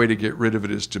 the only way to get rid of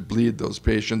it is to bleed those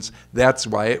patients. That's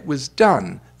why it was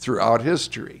done throughout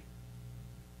history.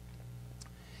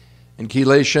 And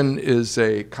chelation is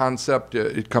a concept,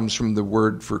 it comes from the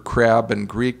word for crab in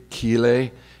Greek, chele,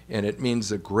 and it means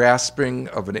the grasping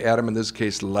of an atom, in this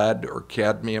case lead or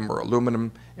cadmium or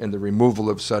aluminum, and the removal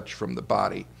of such from the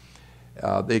body.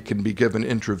 They can be given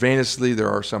intravenously. There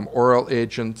are some oral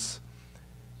agents.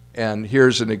 And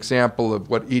here's an example of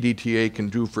what EDTA can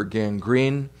do for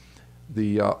gangrene.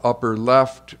 The upper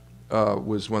left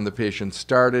was when the patient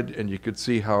started, and you could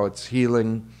see how it's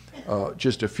healing.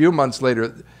 Just a few months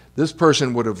later, this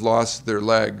person would have lost their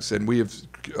legs, and we have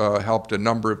helped a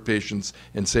number of patients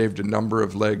and saved a number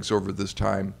of legs over this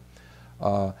time.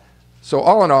 So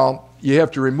all in all, you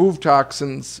have to remove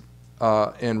toxins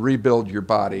and rebuild your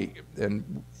body.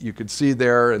 And you could see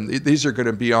there, and these are going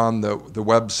to be on the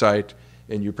website,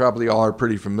 and you probably all are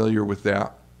pretty familiar with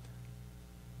that.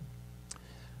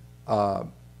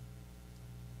 And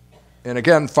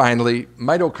again, finally,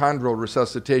 mitochondrial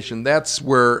resuscitation, that's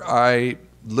where I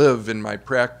live in my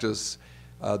practice.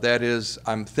 That is,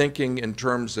 I'm thinking in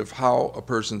terms of how a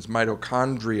person's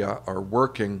mitochondria are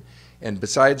working, and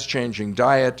besides changing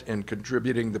diet and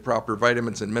contributing the proper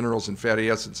vitamins and minerals and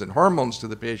fatty acids and hormones to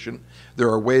the patient, there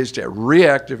are ways to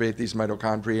reactivate these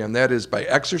mitochondria, and that is by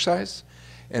exercise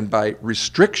and by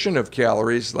restriction of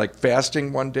calories, like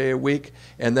fasting 1 day a week,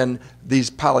 and then these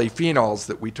polyphenols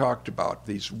that we talked about,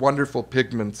 these wonderful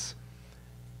pigments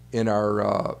in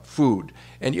our food.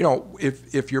 And you know,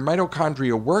 if your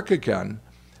mitochondria work again,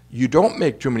 you don't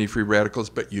make too many free radicals,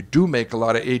 but you do make a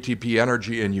lot of ATP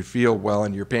energy, and you feel well,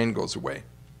 and your pain goes away.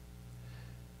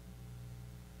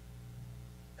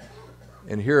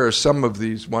 And here are some of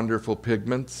these wonderful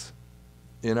pigments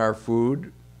in our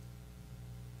food.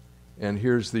 And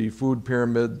here's the food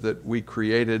pyramid that we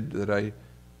created that I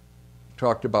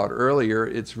talked about earlier.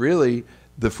 It's really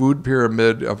the food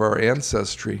pyramid of our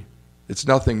ancestry. It's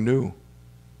nothing new.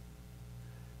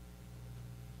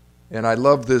 And I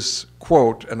love this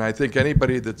quote, and I think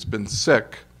anybody that's been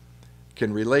sick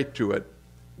can relate to it.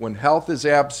 When health is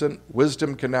absent,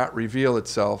 wisdom cannot reveal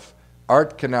itself,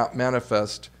 art cannot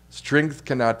manifest, strength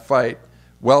cannot fight,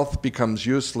 wealth becomes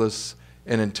useless,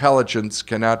 and intelligence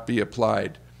cannot be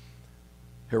applied.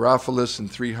 Herophilus in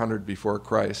 300 before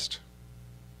Christ.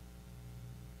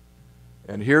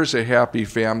 And here's a happy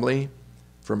family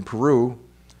from Peru,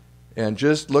 and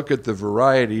just look at the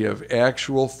variety of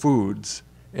actual foods,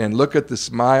 and look at the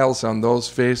smiles on those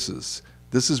faces.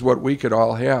 This is what we could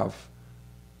all have.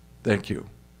 Thank you.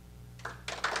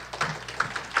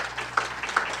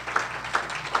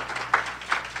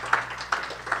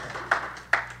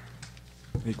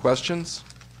 Any questions?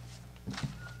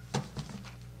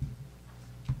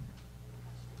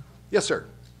 Yes, sir.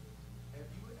 Have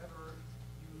you ever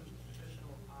used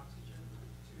additional oxygen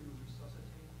to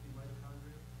resuscitate the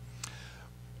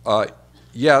mitochondria?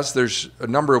 Yes, there's a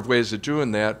number of ways of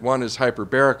doing that. One is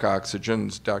hyperbaric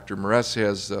oxygen. Dr. Moress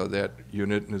has that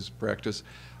unit in his practice.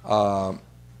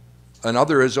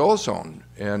 Another is ozone,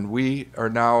 and we are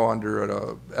now under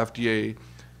an FDA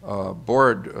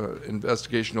board,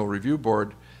 investigational review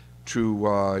board,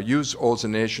 to use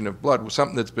ozonation of blood,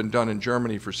 something that's been done in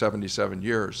Germany for 77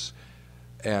 years.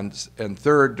 And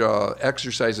third,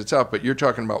 exercise itself, but you're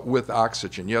talking about with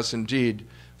oxygen. Yes, indeed.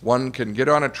 One can get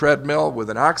on a treadmill with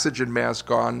an oxygen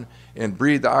mask on and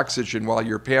breathe oxygen while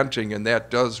you're panting, and that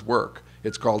does work.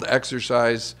 It's called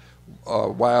exercise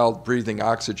while breathing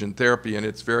oxygen therapy, and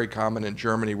it's very common in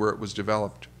Germany where it was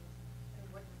developed.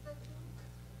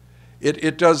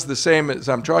 It does the same as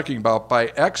I'm talking about. By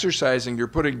exercising, you're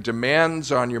putting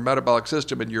demands on your metabolic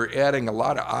system, and you're adding a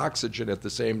lot of oxygen at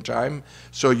the same time.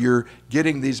 So you're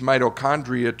getting these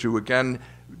mitochondria to, again,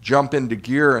 jump into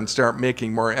gear and start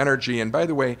making more energy. And by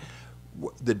the way,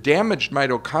 the damaged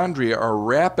mitochondria are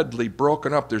rapidly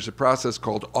broken up. There's a process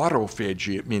called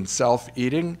autophagy. It means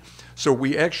self-eating. So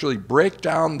we actually break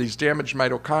down these damaged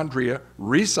mitochondria,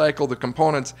 recycle the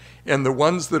components, and the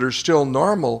ones that are still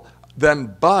normal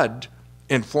then bud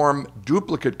and form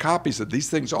duplicate copies of these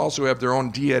things. Also have their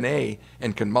own DNA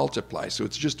and can multiply. So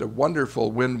it's just a wonderful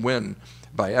win-win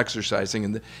by exercising,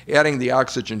 and adding the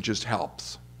oxygen just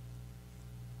helps.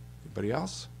 Anybody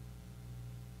else?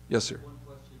 Yes, sir. One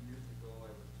question years ago, I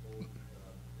was told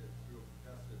through a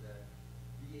professor that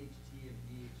BHT and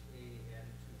BHA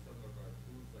added to some of our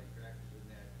foods like crackers and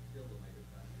that kill the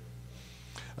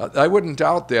mitochondria. I wouldn't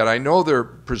doubt that. I know they're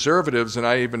preservatives,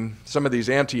 and some of these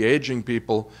anti-aging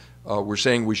people were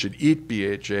saying we should eat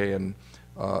BHA, and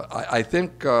I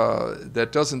think that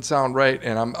doesn't sound right,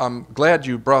 and I'm glad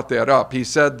you brought that up. He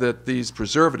said that these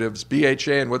preservatives,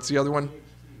 BHA and what's the other one?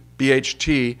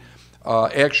 BHT,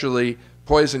 actually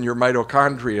poison your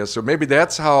mitochondria. So maybe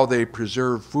that's how they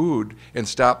preserve food and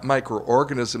stop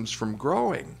microorganisms from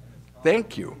growing.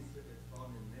 Thank you.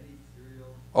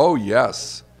 Oh,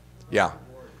 yes. Yeah.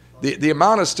 The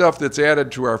amount of stuff that's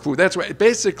added to our food, that's why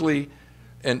basically,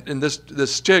 and this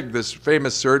Stig, this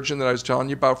famous surgeon that I was telling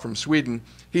you about from Sweden,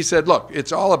 he said, look,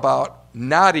 it's all about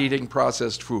not eating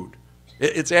processed food.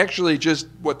 It's actually just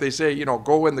what they say, you know,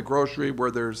 go in the grocery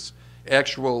where there's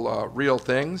actual real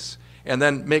things, and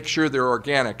then make sure they're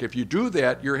organic. If you do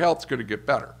that, your health's going to get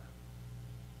better.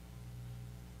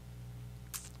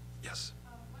 Yes?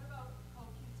 What about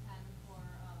CoQ10 for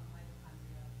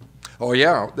mitochondria? Oh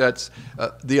yeah, that's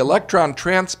the electron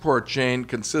transport chain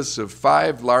consists of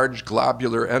 5 large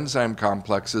globular enzyme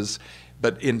complexes,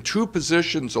 but in 2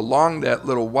 positions along that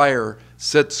little wire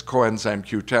sits coenzyme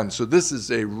Q10. So this is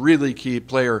a really key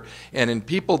player. And in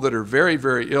people that are very,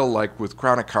 very ill, like with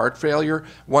chronic heart failure,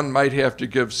 one might have to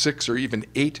give 600 or even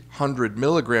 800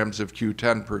 milligrams of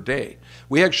Q10 per day.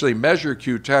 We actually measure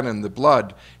Q10 in the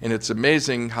blood, and it's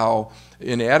amazing how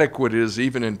inadequate it is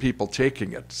even in people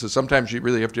taking it. So sometimes you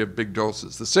really have to have big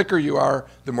doses. The sicker you are,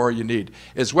 the more you need,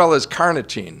 as well as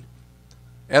carnitine.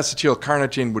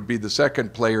 Acetylcarnitine would be the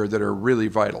second player that are really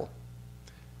vital.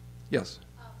 Yes?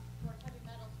 For heavy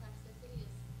metal toxicity, is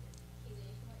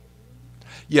chelation what you're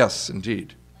doing? Yes,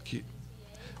 indeed. Like EDTA?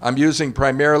 I'm using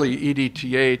primarily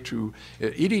EDTA to,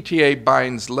 EDTA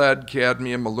binds lead,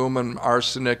 cadmium, aluminum,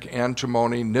 arsenic,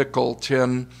 antimony, nickel,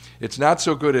 tin. It's not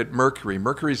so good at mercury.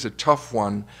 Mercury's a tough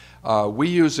one. We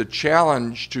use a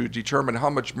challenge to determine how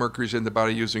much mercury is in the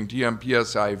body using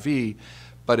DMPS IV,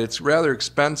 but it's rather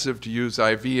expensive to use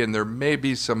IV, and there may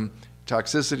be some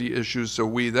toxicity issues, so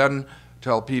we then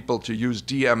tell people to use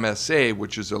DMSA,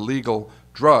 which is a legal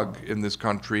drug in this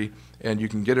country, and you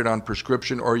can get it on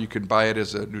prescription or you can buy it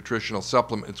as a nutritional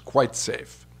supplement. It's quite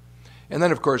safe. And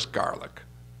then, of course, garlic.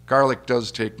 Garlic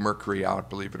does take mercury out,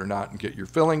 believe it or not, and get your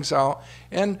fillings out.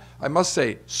 And I must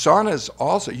say, saunas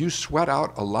also, you sweat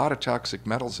out a lot of toxic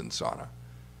metals in sauna.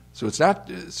 So it's not,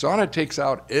 sauna takes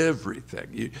out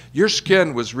everything. Your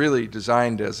skin was really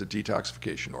designed as a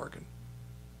detoxification organ.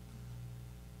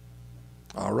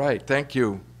 All right, thank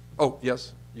you. Oh,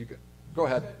 yes, you go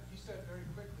ahead. You said very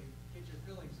quickly, get your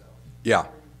fillings out. Yeah.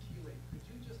 Before you chelate. Could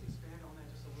you just expand on that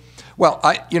just a little bit?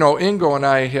 Well, Ingo and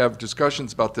I have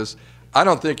discussions about this. I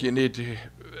don't think you need to,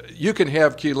 you can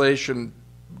have chelation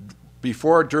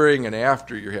before, during, and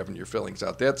after you're having your fillings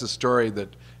out. That's a story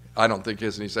that I don't think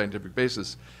has any scientific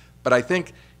basis. But I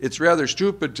think it's rather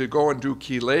stupid to go and do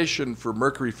chelation for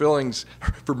mercury fillings,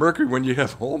 for mercury when you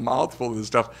have a whole mouthful of this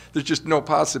stuff. There's just no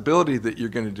possibility that you're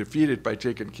going to defeat it by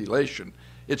taking chelation.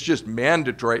 It's just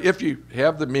mandatory. If you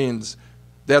have the means,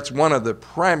 that's one of the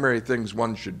primary things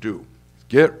one should do.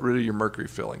 Get rid of your mercury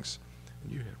fillings.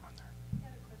 And you had one there. I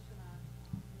had a question on,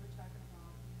 you were talking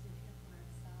about using infrared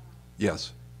sauna.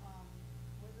 Yes.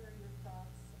 What are your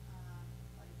thoughts on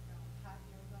like hot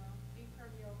yoga, deep curve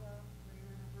yoga, where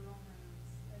you're in a room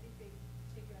and I think they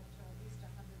take it up to at least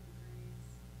 100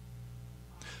 degrees,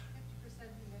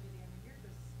 50% humidity. I mean, you're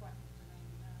just sweating for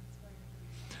 90 minutes while you're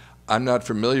doing that. I'm not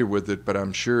familiar with it, but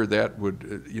I'm sure that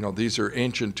would, these are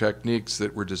ancient techniques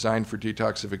that were designed for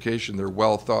detoxification. They're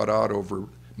well thought out over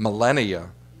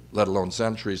millennia, let alone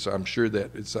centuries, so I'm sure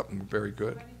that it's something very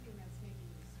good. Or anything that's making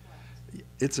you sweat.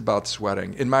 It's about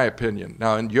sweating, in my opinion.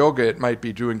 Now, in yoga, it might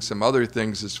be doing some other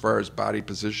things as far as body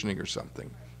positioning or something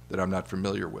that I'm not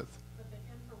familiar with. But the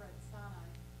infrared sauna,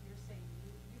 you're saying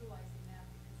utilizing that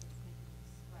because it's making you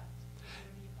sweat. Is there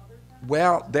any other benefits?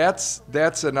 Well,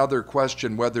 that's another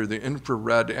question, whether the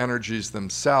infrared energies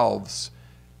themselves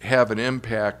have an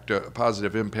impact, a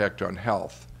positive impact on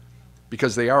health.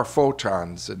 Because they are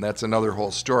photons, and that's another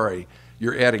whole story.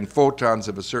 You're adding photons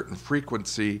of a certain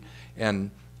frequency, and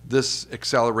this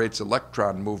accelerates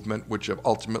electron movement, which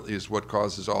ultimately is what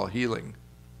causes all healing.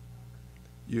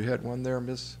 You had one there,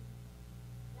 Miss?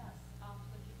 Yes.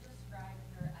 Could you describe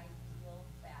your ideal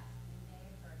fasting day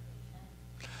for a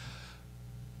patient?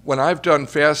 When I've done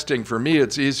fasting, for me,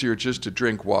 it's easier just to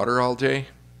drink water all day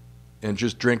and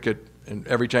just drink it. And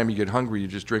every time you get hungry, you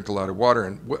just drink a lot of water.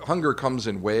 And hunger comes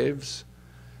in waves.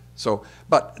 So,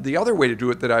 but the other way to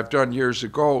do it that I've done years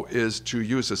ago is to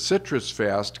use a citrus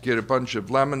fast, get a bunch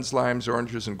of lemons, limes,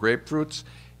 oranges, and grapefruits,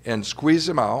 and squeeze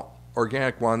them out,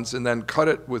 organic ones, and then cut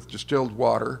it with distilled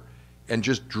water and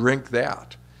just drink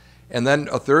that. And then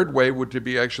a third way would to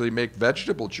be actually make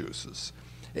vegetable juices.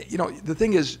 The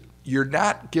thing is, you're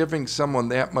not giving someone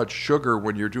that much sugar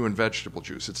when you're doing vegetable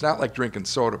juice. It's not like drinking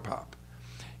soda pop.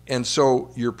 And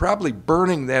so you're probably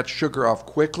burning that sugar off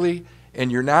quickly,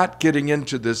 and you're not getting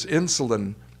into this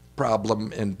insulin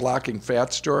problem in blocking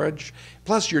fat storage.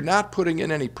 Plus, you're not putting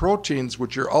in any proteins,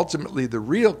 which are ultimately the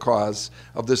real cause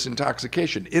of this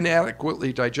intoxication.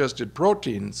 Inadequately digested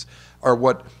proteins are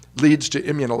what leads to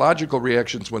immunological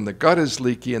reactions when the gut is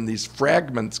leaky and these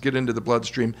fragments get into the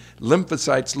bloodstream.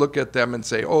 Lymphocytes look at them and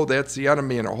say, oh, that's the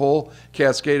enemy, and a whole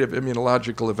cascade of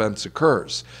immunological events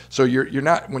occurs. So you're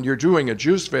not, when you're doing a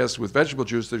juice fast with vegetable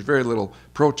juice, there's very little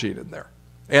protein in there.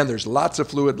 And there's lots of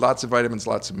fluid, lots of vitamins,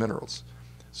 lots of minerals.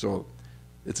 So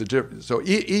it's a different, so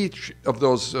each of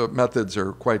those methods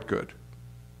are quite good.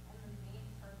 And the main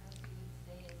purpose, you would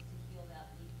say, is to heal that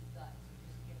leaky gut, so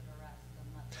just give it a rest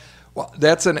and let those. Well,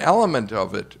 that's an element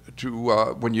of it.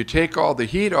 When you take all the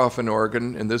heat off an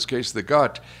organ, in this case the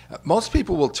gut, most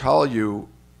people will tell you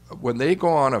when they go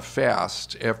on a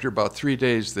fast, after about 3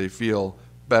 days, they feel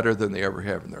better than they ever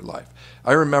have in their life.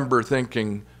 I remember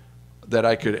thinking that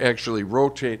I could actually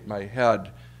rotate my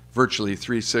head virtually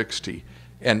 360,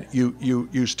 and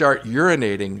you start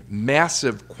urinating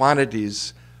massive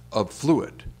quantities of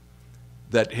fluid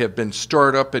that have been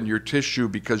stored up in your tissue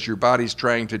because your body's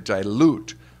trying to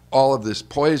dilute all of this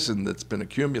poison that's been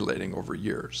accumulating over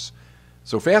years.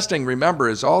 So fasting, remember,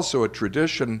 is also a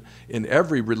tradition in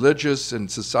every religious and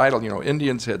societal,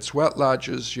 Indians had sweat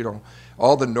lodges,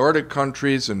 all the Nordic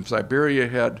countries and Siberia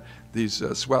had these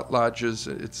sweat lodges.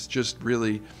 It's just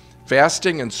really,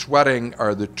 fasting and sweating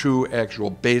are the two actual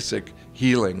basic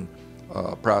healing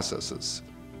processes.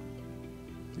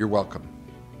 You're welcome.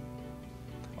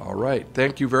 All right,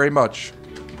 thank you very much.